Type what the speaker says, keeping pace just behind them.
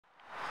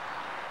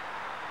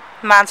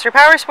Monster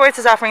Powersports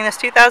is offering this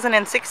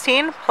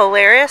 2016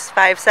 Polaris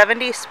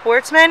 570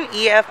 Sportsman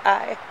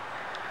E.F.I.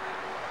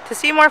 To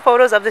see more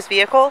photos of this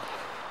vehicle,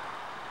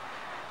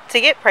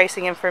 to get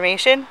pricing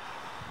information,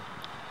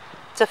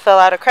 to fill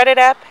out a credit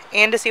app,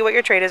 and to see what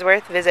your trade is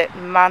worth, visit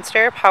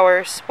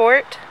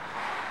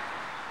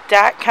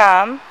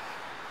monsterpowersport.com.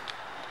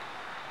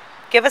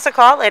 Give us a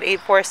call at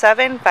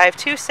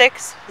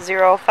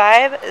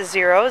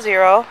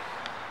 847-526-0500.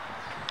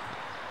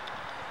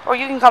 Or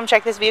you can come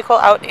check this vehicle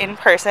out in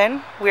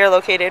person. We are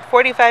located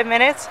 45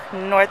 minutes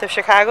north of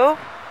Chicago.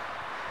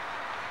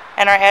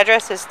 And our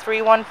address is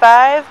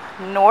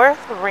 315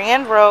 North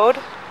Rand Road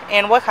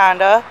in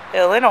Wauconda,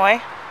 Illinois.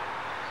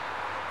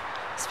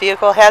 This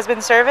vehicle has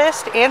been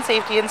serviced and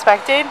safety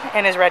inspected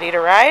and is ready to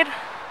ride.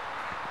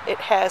 It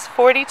has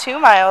 42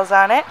 miles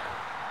on it.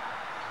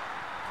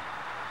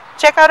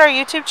 Check out our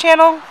YouTube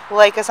channel,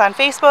 like us on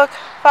Facebook,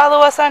 follow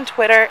us on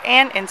Twitter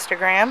and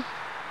Instagram.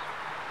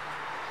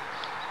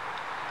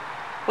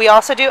 We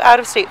also do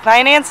out-of-state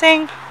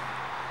financing,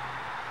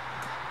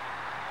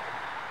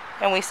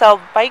 and we sell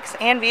bikes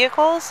and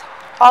vehicles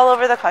all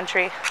over the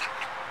country.